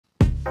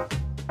Hello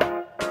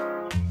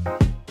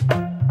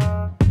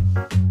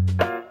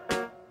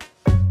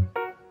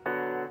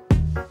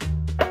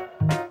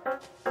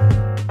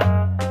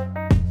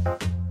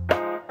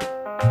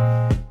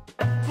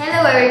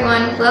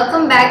everyone,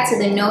 welcome back to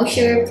the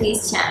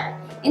NoSugarPlease Channel.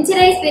 In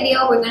today's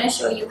video, we're going to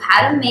show you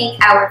how to make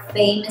our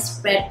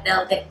famous red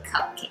velvet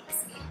cupcakes.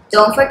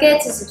 Don't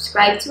forget to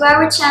subscribe to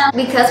our channel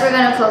because we're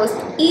going to post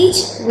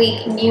each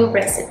week new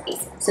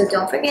recipes. So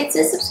don't forget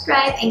to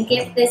subscribe and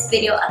give this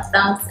video a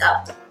thumbs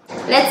up.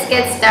 Let's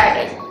get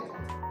started.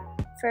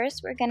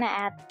 First, we're going to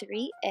add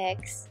 3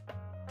 eggs.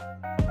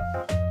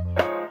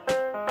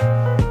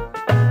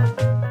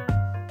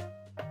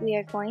 We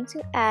are going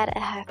to add a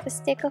half a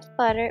stick of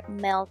butter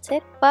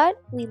melted,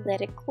 but we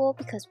let it cool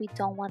because we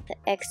don't want the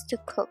eggs to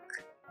cook.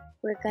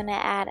 We're going to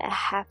add a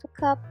half a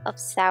cup of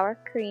sour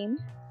cream.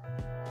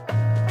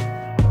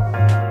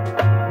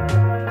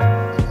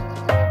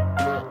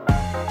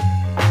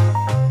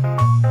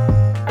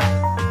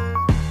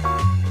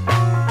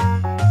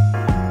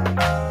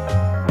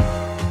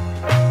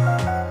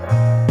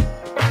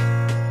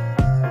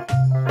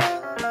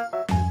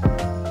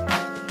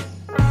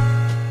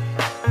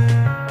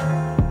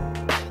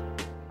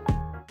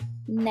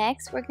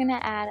 Next, we're gonna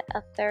add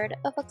a third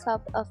of a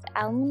cup of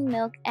almond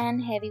milk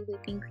and heavy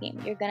whipping cream.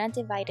 You're gonna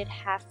divide it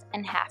half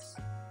and half.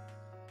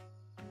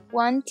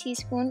 1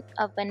 teaspoon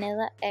of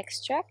vanilla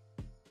extract.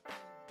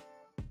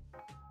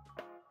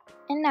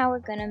 And now we're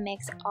gonna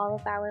mix all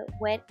of our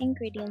wet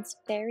ingredients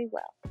very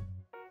well.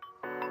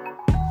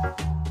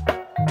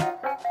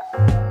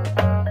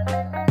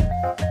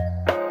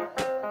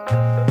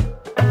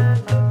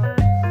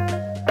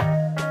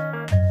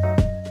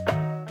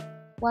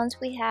 Once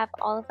we have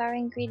all of our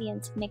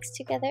ingredients mixed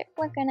together,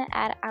 we're gonna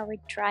add our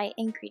dry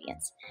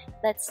ingredients.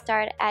 Let's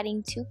start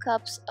adding 2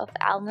 cups of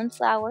almond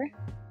flour.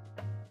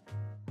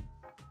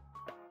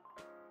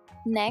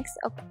 Next,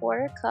 a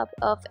 1/4 cup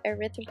of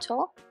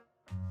erythritol.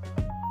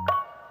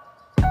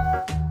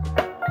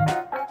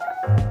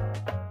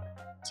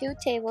 2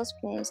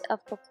 tablespoons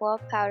of cocoa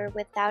powder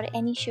without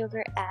any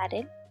sugar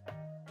added.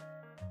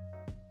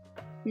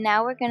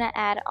 Now we're gonna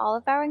add all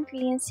of our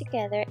ingredients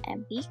together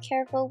and be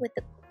careful with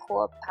the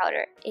cocoa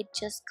powder. It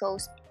just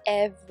goes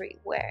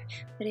everywhere,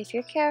 but if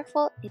you're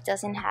careful, it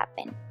doesn't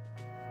happen.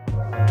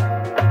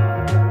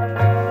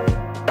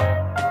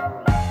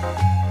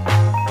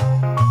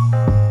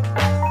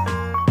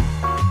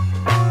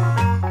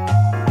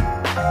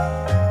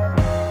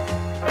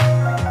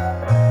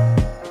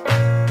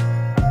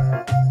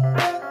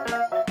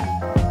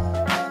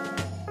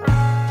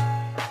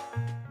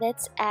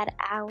 Let's add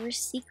our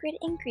secret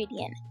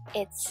ingredient.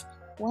 It's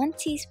 1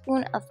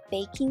 teaspoon of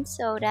baking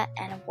soda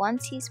and 1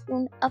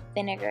 teaspoon of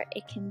vinegar.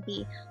 It can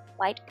be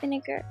white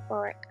vinegar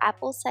or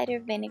apple cider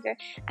vinegar,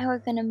 and we're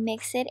gonna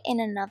mix it in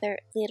another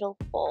little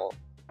bowl.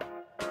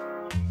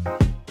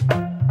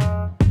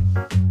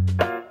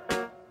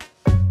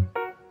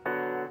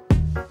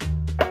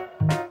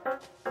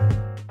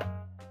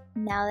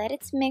 Now that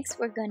it's mixed,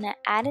 we're gonna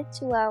add it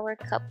to our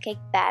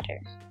cupcake batter.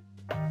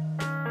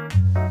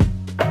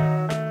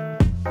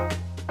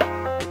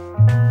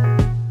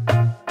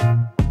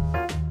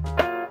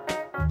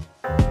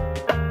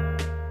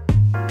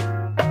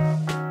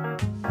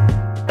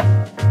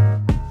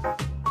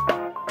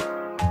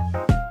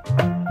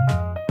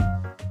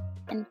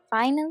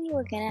 Finally,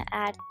 we're gonna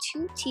add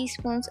 2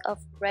 teaspoons of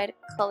red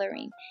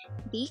coloring.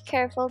 Be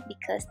careful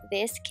because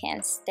this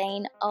can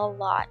stain a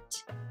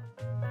lot.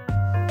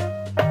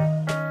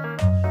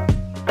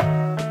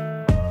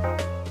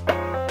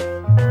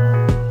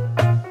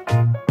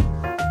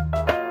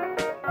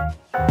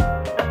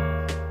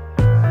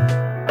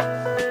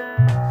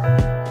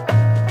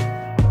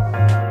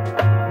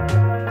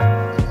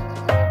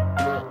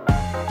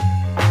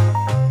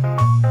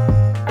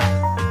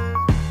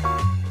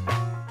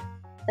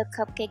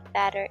 The cupcake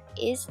batter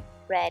is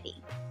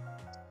ready.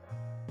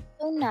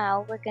 So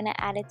now we're gonna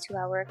add it to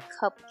our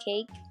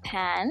cupcake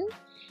pan,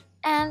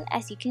 and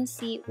as you can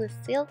see, we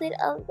filled it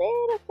a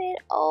little bit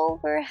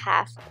over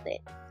half of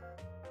it.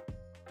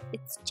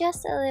 It's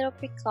just a little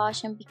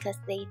precaution because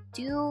they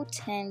do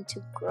tend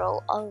to grow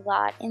a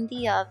lot in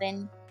the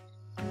oven.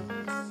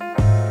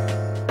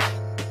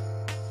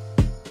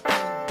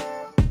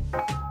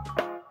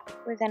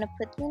 We're gonna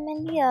put them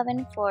in the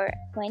oven for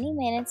 20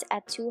 minutes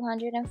at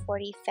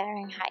 240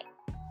 Fahrenheit.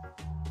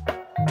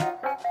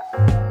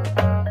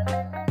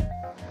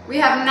 We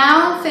have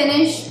now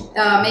finished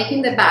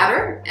making the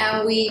batter,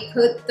 and we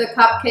put the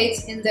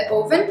cupcakes in the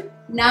oven.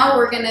 Now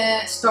we're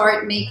gonna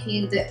start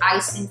making the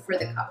icing for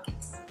the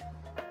cupcakes.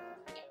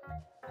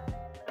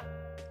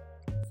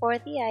 For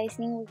the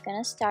icing, we're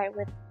gonna start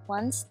with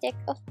 1 stick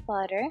of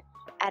butter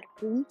at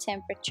room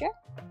temperature.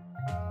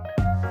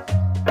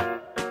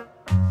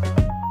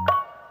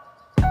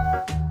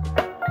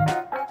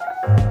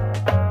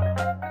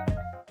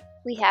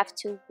 We have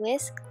to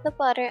whisk the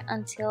butter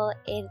until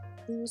it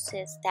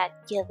loses that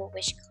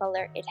yellowish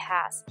color it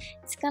has.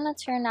 It's gonna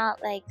turn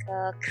out like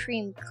a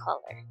cream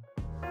color.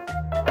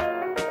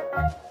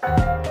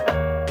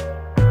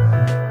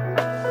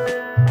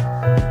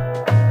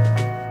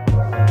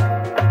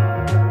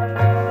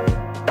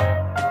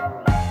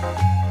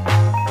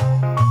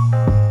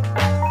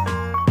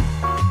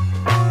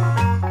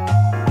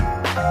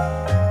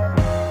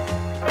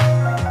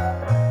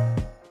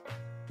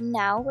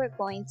 now we're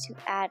going to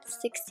add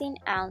 16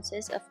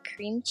 ounces of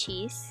cream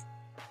cheese.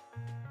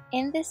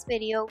 In this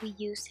video, we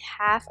used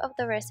half of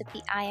the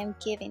recipe I am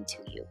giving to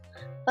you,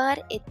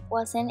 but it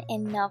wasn't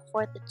enough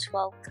for the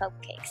 12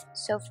 cupcakes.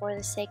 So for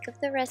the sake of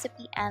the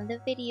recipe and the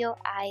video,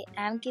 I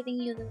am giving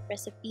you the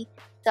recipe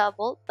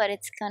double, but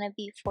it's gonna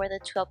be for the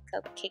 12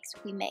 cupcakes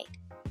we made.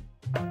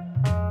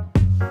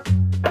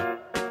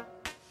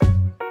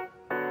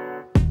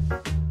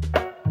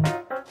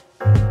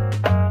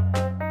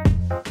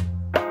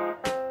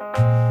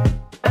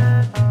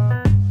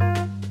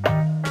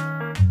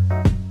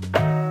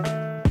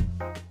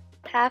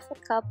 Half a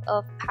cup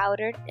of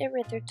powdered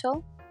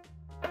erythritol,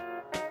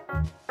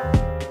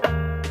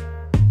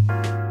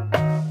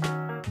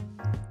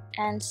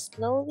 and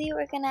slowly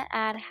we're gonna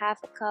add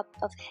half a cup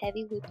of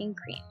heavy whipping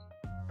cream.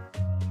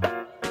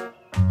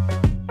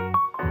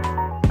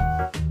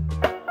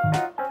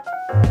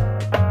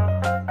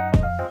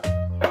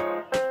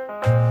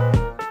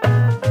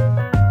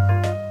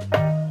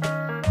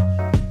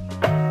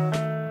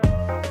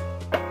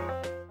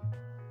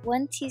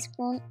 One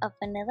teaspoon of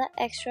vanilla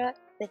extract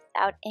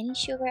without any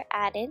sugar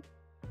added,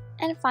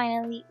 and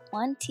finally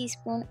 1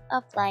 teaspoon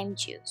of lime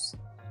juice.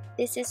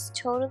 This is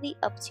totally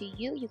up to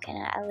you. You can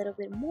add a little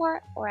bit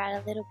more or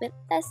add a little bit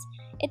less.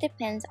 It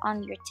depends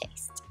on your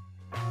taste.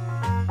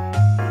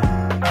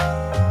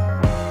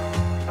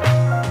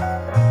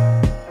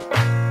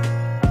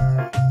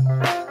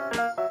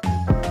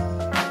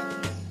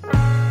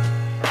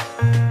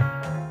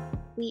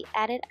 We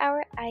added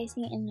our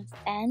icing in a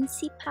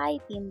fancy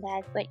piping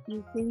bag, but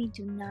you really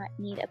do not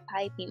need a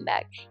piping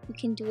bag. You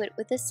can do it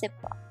with a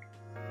Ziploc.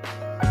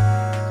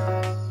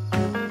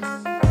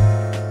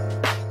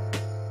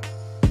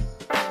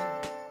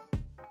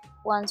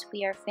 Once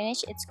we are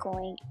finished, it's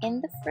going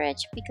in the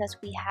fridge because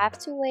we have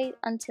to wait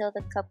until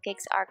the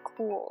cupcakes are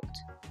cooled.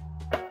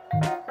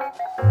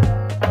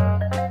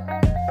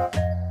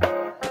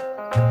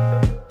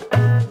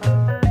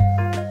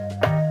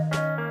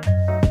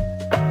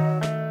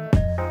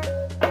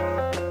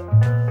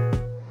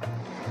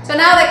 So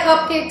now the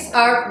cupcakes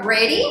are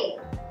ready.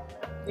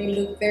 They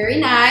look very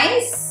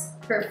nice,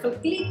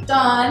 perfectly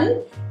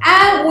done.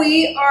 And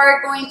we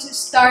are going to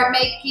start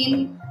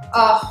making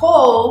a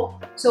hole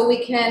so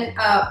we can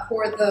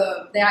pour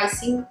the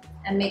icing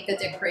and make the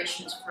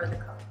decorations for the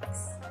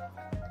cupcakes.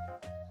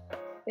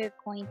 We're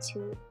going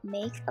to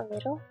make a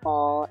little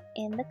hole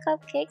in the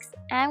cupcakes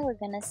and we're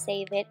gonna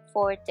save it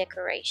for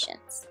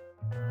decorations.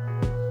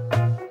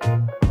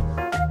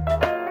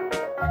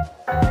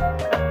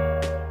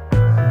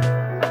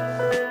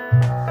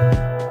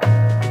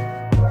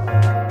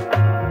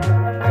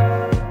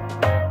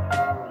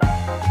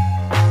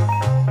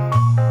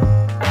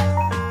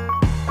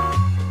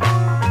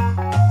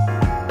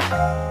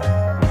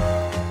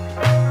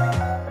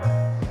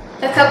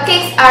 The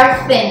cupcakes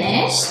are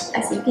finished,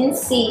 as you can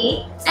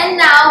see, and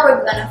now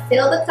we're gonna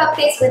fill the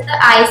cupcakes with the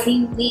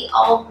icing we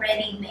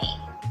already made.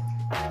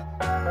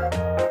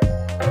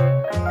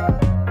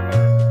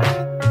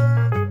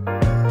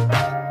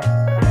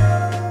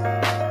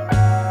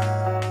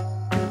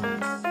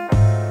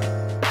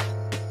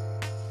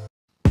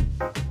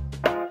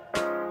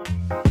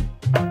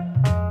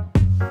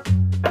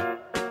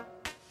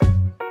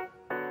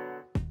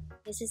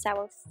 This is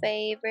our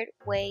favorite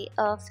way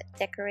of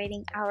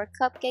decorating our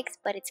cupcakes,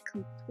 but it's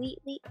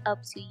completely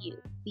up to you.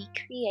 Be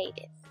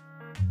creative.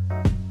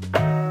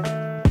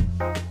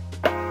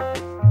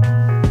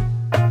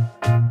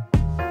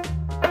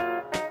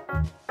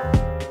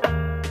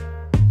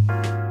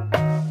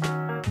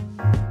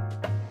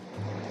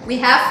 We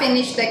have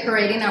finished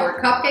decorating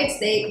our cupcakes.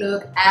 They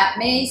look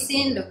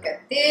amazing. Look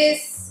at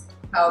this,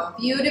 how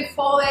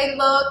beautiful they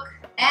look.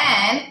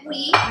 And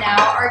we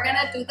now are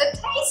gonna do the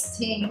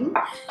tasting.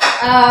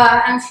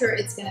 I'm sure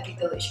it's gonna be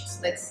delicious.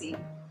 Let's see.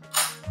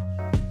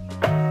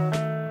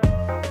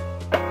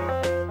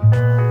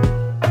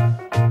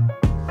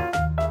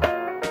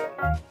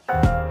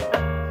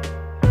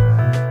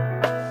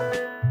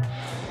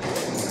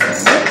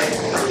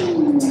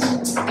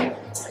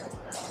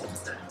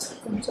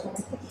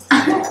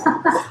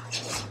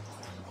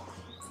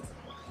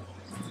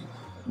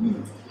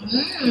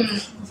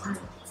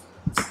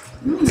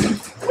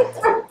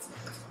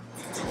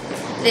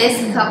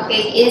 This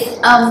cupcake is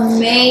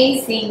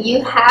amazing.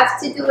 You have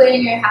to do it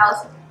in your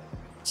house.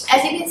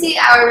 As you can see,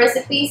 our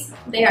recipes,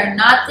 they are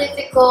not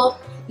difficult.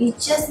 You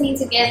just need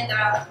to get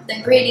the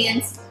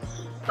ingredients,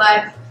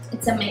 but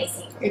it's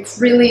amazing. It's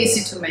really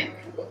easy to make.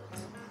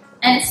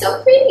 And it's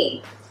so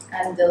pretty.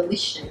 And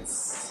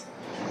delicious.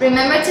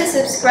 Remember to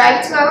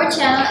subscribe to our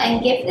channel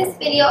and give this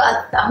video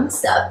a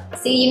thumbs up.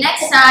 See you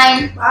next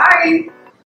time. Bye.